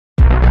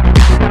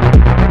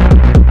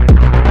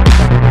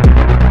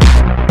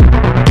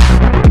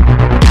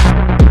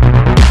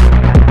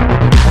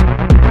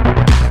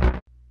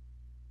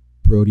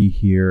Marty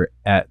here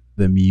at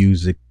the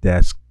Music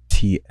Desk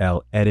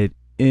TL Edit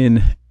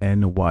in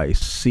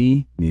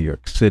NYC, New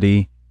York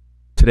City.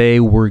 Today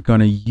we're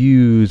going to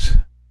use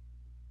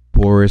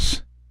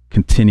Boris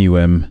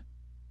Continuum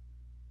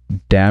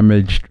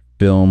Damaged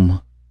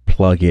Film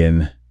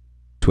plugin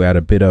to add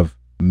a bit of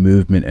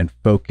movement and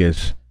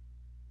focus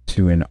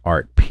to an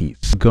art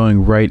piece.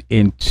 Going right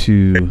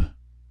into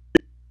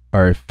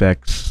our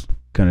effects,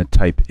 going to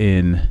type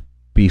in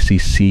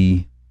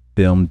BCC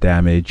Film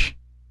Damage,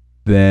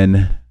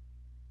 then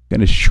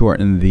going to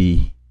shorten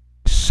the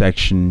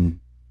section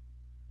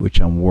which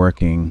I'm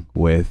working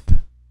with.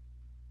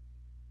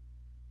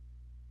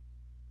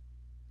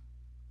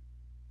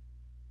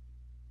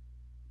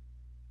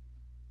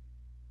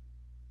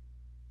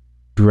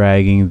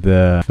 Dragging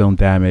the Film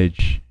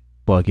Damage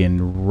plugin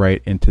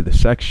right into the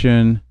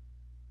section,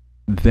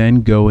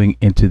 then going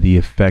into the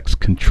effects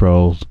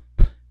controls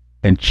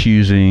and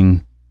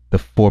choosing the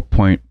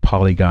 4-point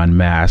polygon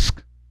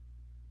mask,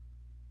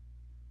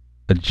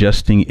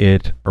 adjusting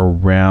it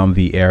around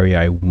the area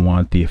I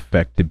want the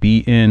effect to be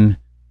in,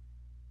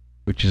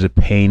 which is a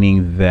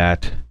painting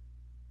that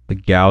the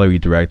gallery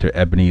director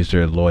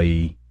Ebenezer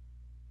Loyi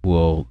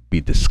will be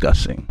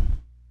discussing.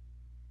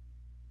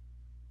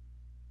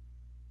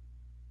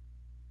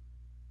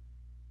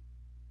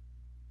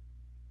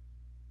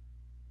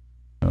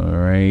 All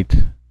right.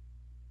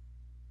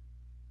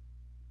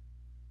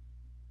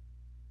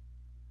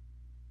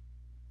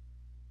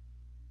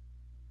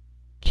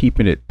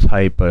 Keeping it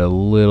tight, but a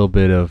little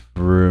bit of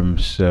room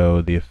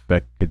so the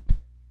effect could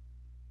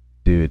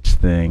do its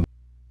thing.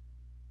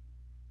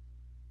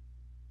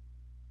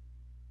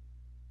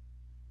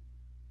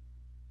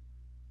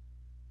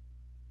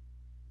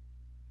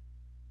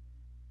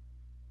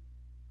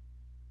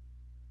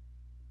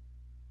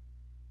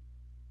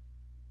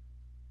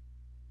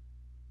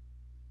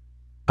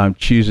 I'm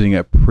choosing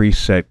a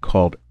preset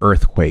called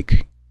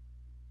Earthquake.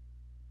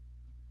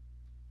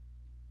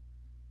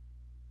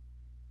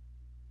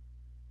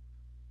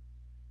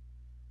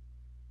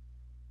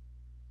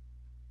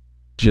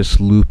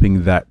 Just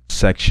looping that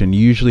section.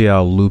 Usually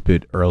I'll loop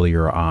it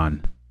earlier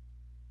on.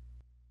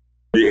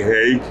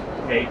 Hey,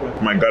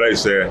 my God, I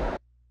say.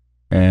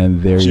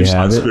 And there you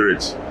have it.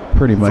 Spirit.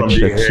 Pretty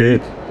much that's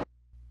it.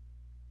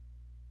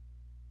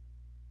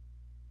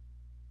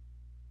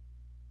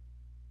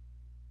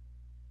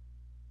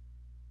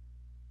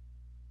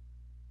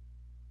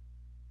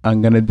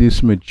 I'm going to do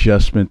some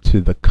adjustment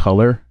to the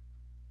color.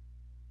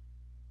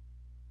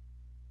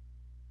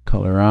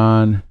 Color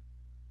on.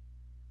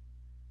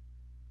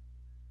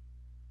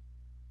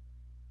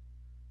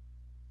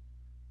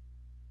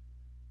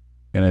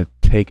 Gonna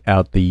take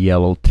out the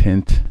yellow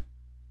tint.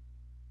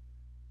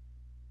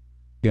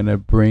 Gonna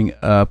bring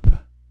up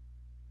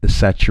the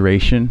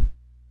saturation.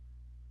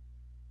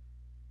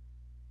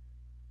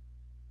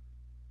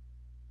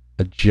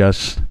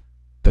 Adjust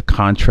the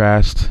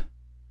contrast.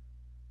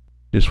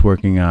 Just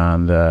working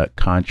on the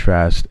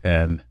contrast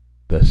and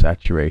the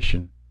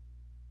saturation.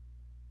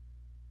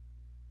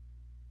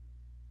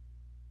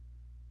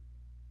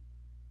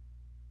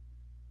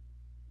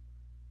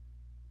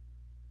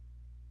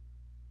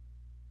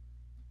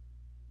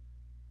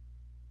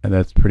 And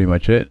that's pretty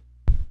much it.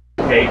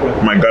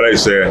 My God, I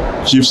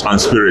say, chiefs and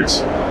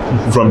spirits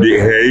from The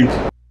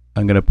Hague.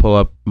 I'm going to pull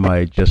up my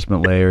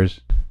adjustment layers.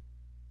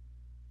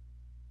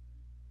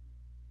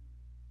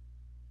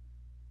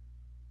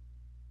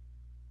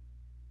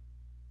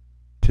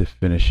 To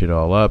finish it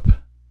all up.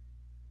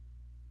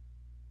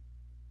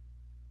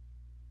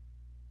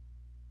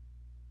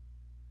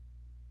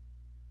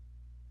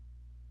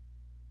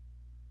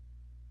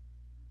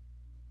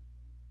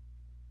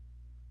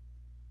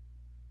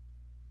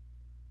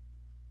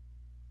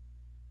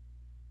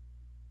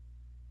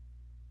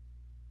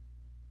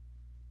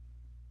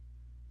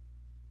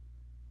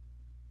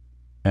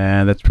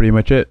 And that's pretty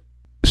much it.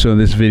 So in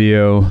this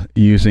video,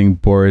 using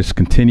Boris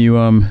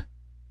Continuum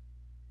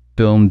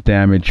Film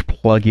Damage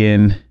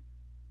plugin,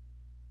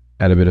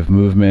 add a bit of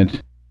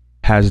movement,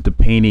 has the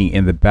painting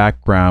in the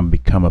background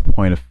become a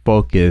point of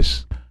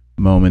focus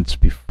moments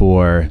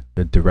before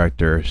the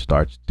director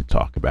starts to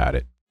talk about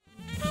it.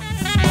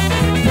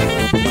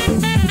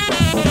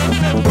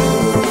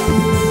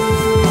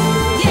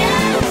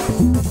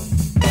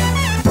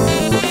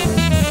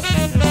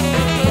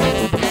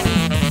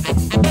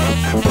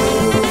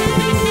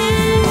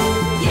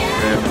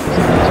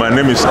 My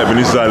name is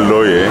Ebenezer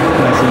Loyi.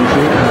 Nice to meet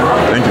you.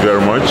 Thank you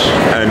very much.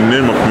 And the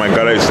name of my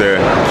gallery is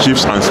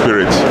Chiefs and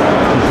Spirits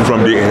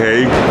from The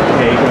Hague,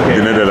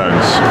 the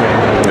Netherlands.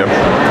 Okay. Yep.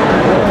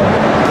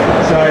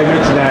 So I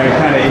mentioned that I'm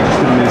kind of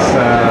interested in this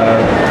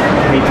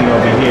painting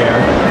over here.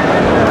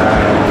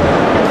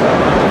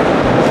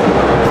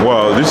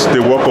 Well, this is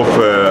the work of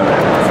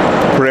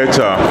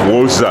Preta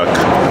Wolzak.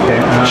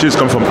 Okay. She's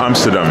come from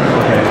Amsterdam.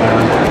 Okay.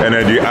 And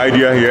the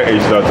idea here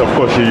is that, of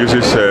course, she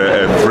uses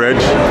a thread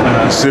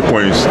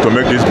sequence to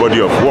make this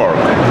body of work.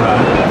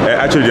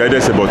 Actually, the idea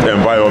is about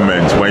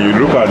environment. When you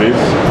look at it,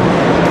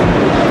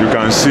 you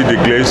can see the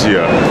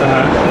glacier.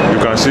 You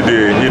can see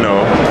the,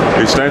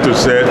 it's trying to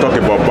talk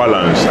about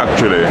balance,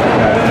 actually.